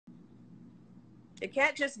It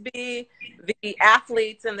can't just be the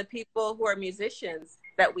athletes and the people who are musicians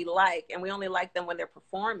that we like, and we only like them when they're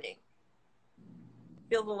performing. It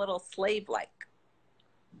feels a little slave-like.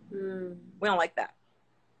 We don't like that.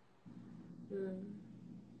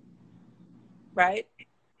 Right?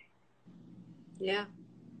 Yeah.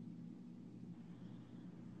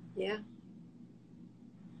 Yeah.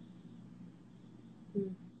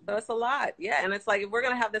 So it's a lot. Yeah. And it's like, if we're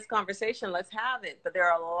going to have this conversation, let's have it. But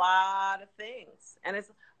there are a lot of things. And it's,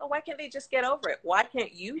 oh, why can't they just get over it? Why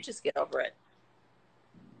can't you just get over it?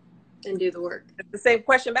 And do the work. It's the same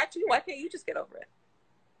question back to you. Why can't you just get over it?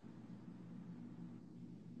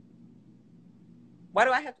 Why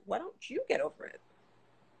don't you get over it?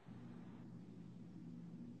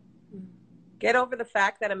 Get over the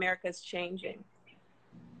fact that America is changing.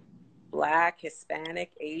 Black,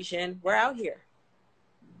 Hispanic, Asian, we're out here.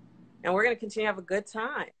 And we're going to continue to have a good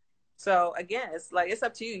time. So again, it's like, it's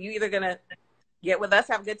up to you. You either going to get with us,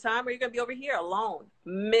 have a good time, or you're going to be over here alone,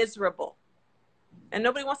 miserable. And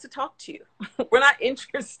nobody wants to talk to you. We're not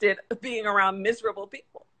interested in being around miserable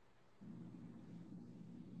people.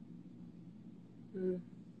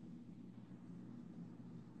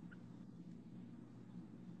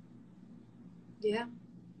 Yeah.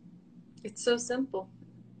 It's so simple.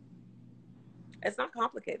 It's not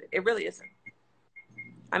complicated. It really isn't.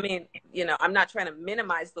 I mean, you know, I'm not trying to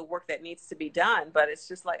minimize the work that needs to be done, but it's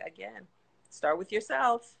just like, again, start with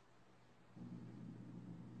yourself.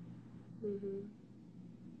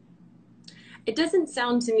 It doesn't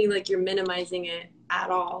sound to me like you're minimizing it at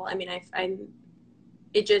all. I mean,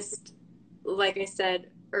 it just, like I said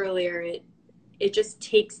earlier, it just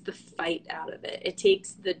takes the fight out of it. It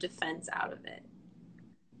takes the defense out of it.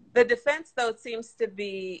 The defense, though, seems to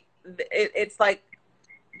be, it's like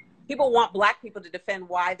people want Black people to defend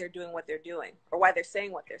why they're doing what they're doing or why they're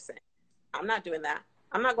saying what they're saying. I'm not doing that.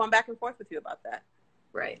 I'm not going back and forth with you about that.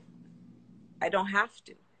 Right. I don't have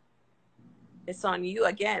to. It's on you.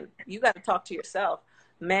 Again, you got to talk to yourself.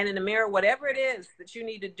 Man in the mirror, whatever it is that you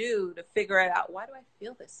need to do to figure it out. Why do I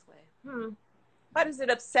feel this way? Why does it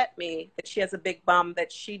upset me that she has a big bum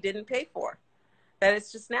that she didn't pay for? That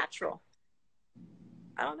it's just natural.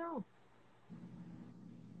 I don't know.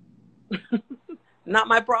 Not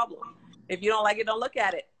my problem. If you don't like it, don't look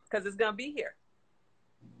at it, because it's going to be here.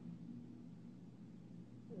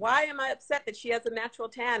 Why am I upset that she has a natural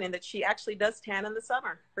tan and that she actually does tan in the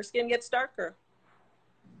summer? Her skin gets darker.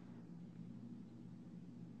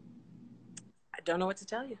 I don't know what to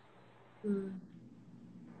tell you.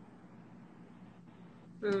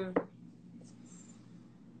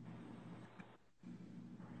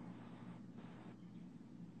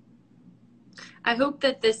 I hope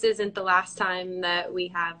that this isn't the last time that we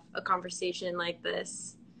have a conversation like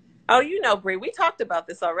this. Oh, you know, Brie, we talked about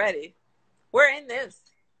this already. We're in this.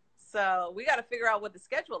 So we got to figure out what the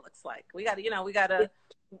schedule looks like. We got to,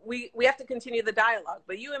 we have to continue the dialogue.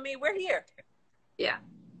 But you and me, we're here. Yeah.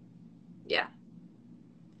 Yeah.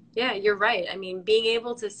 Yeah, you're right. I mean, being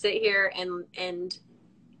able to sit here and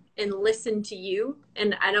listen to you,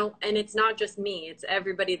 and it's not just me, it's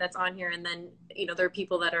everybody that's on here. And then, you know, there are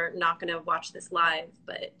people that are not going to watch this live,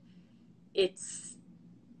 but it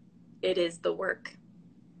is the work.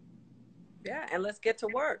 Yeah. And let's get to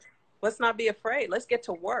work. Let's not be afraid. Let's get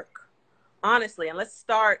to work, honestly. And let's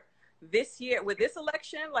start this year with this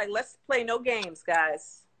election. Like, let's play no games,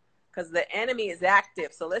 guys, because the enemy is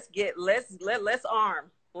active. So let's arm,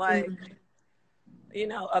 like, you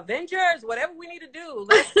know, Avengers, whatever we need to do.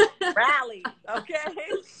 Let's rally. Okay.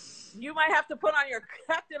 You might have to put on your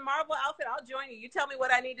Captain Marvel outfit. I'll join you. You tell me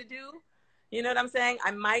what I need to do. You know what I'm saying? I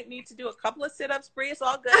might need to do a couple of sit-ups, Brie. It's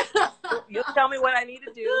all good. You'll tell me what I need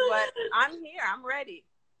to do, but I'm here. I'm ready.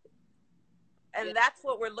 And that's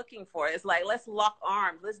what we're looking for. It's like, let's lock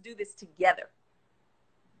arms. Let's do this together.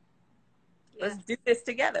 Let's do this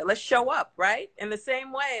together. Let's show up, right? In the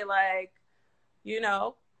same way, like, you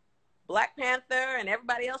know, Black Panther and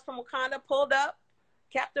everybody else from Wakanda pulled up.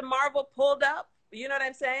 Captain Marvel pulled up. You know what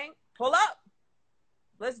I'm saying? Pull up.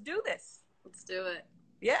 Let's do this. Let's do it.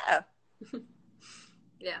 Yeah.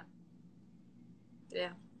 Yeah.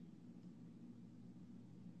 Yeah.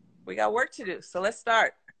 We got work to do. So let's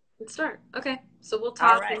start. Let's start. Okay. So we'll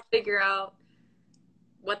talk and figure out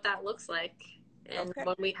what that looks like and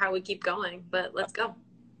how we keep going. But let's go.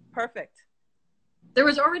 Perfect. There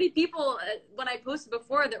was already people when I posted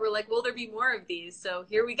before that were like, will there be more of these? So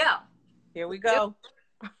here we go. Here we go.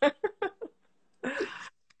 Yep.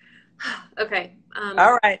 Okay.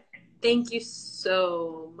 All right. Thank you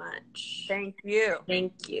so much. Thank you.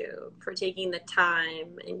 Thank you for taking the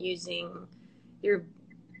time and using your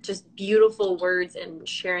just beautiful words and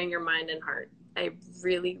sharing your mind and heart. I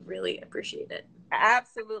really, really appreciate it.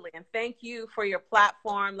 Absolutely. And thank you for your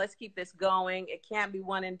platform. Let's keep this going. It can't be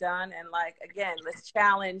one and done. And like, again, let's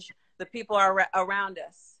challenge the people around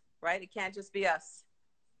us, right? It can't just be us.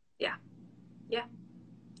 Yeah. Yeah.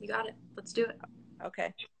 You got it. Let's do it.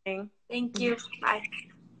 Okay. Thank you. Bye.